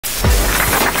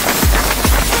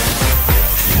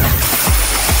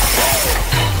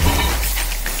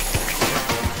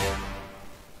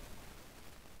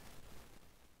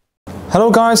Hello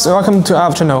guys, welcome to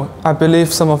our channel. I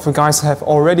believe some of you guys have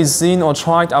already seen or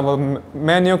tried our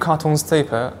manual carton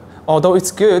stapler. Although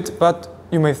it's good, but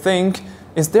you may think,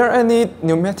 is there any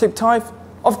pneumatic type?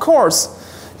 Of course!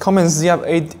 Come and see our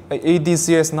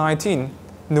ADCS19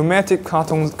 pneumatic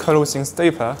carton closing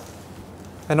stapler,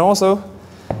 and also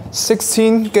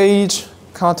 16 gauge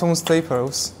carton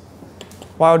staplers.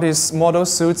 While this model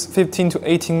suits 15 to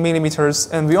 18 millimeters,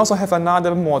 and we also have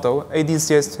another model,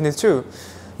 ADCS22,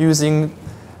 using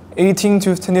 18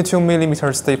 to 22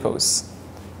 millimeter staples.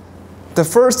 The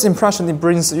first impression it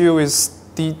brings you is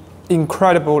the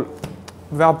incredible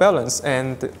well balanced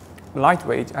and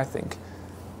lightweight, I think.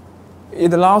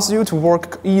 It allows you to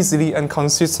work easily and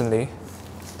consistently.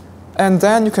 And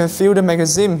then you can feel the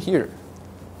magazine here.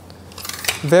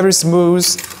 Very smooth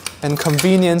and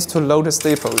convenient to load the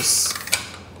staples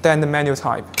than the manual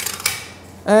type.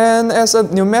 And as a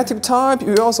pneumatic type,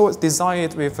 you also design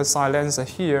it with a silencer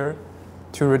here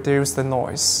to reduce the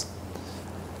noise.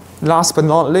 Last but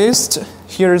not least,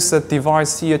 here is a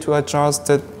device here to adjust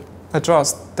the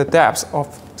depth of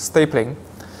stapling.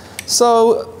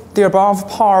 So the above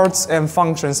parts and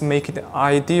functions make it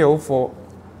ideal for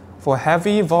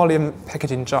heavy volume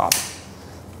packaging job.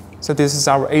 So this is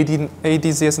our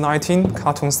ADCS19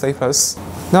 carton staplers.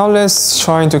 Now let's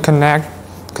try to connect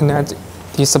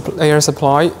the air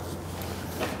supply.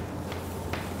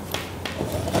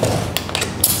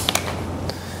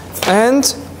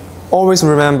 And always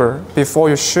remember, before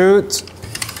you shoot,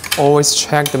 always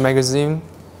check the magazine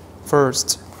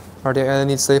first. Are there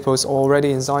any staples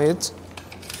already inside it?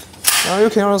 Now you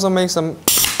can also make some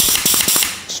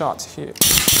shots here.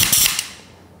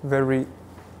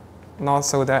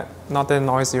 Not that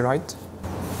noisy, right?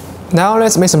 Now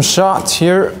let's make some shots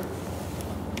here.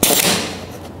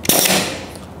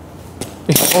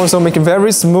 You can also make it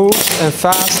very smooth and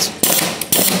fast.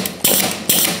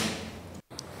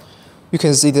 You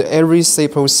can see that every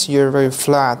staple is here very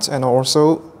flat, and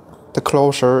also the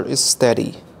closure is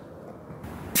steady.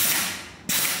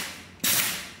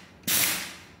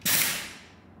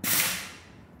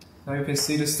 Now you can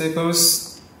see the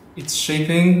staples, it's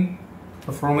shaping,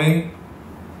 performing,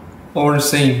 all the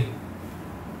same.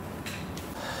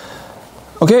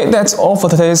 Okay, that's all for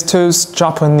today's tools.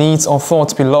 Drop your needs or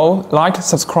thoughts below. Like,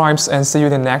 subscribe, and see you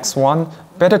in the next one.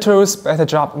 Better tools, better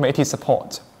job, matey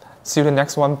support. See you in the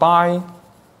next one. Bye.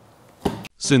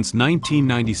 Since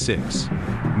 1996,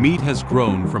 Meet has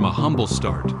grown from a humble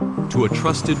start to a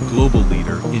trusted global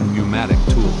leader in pneumatic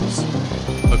tools.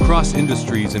 Across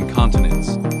industries and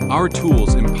continents, our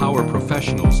tools empower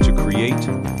professionals to create,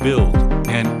 build,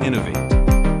 and innovate.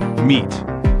 Meet,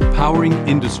 powering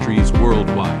industries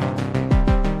worldwide.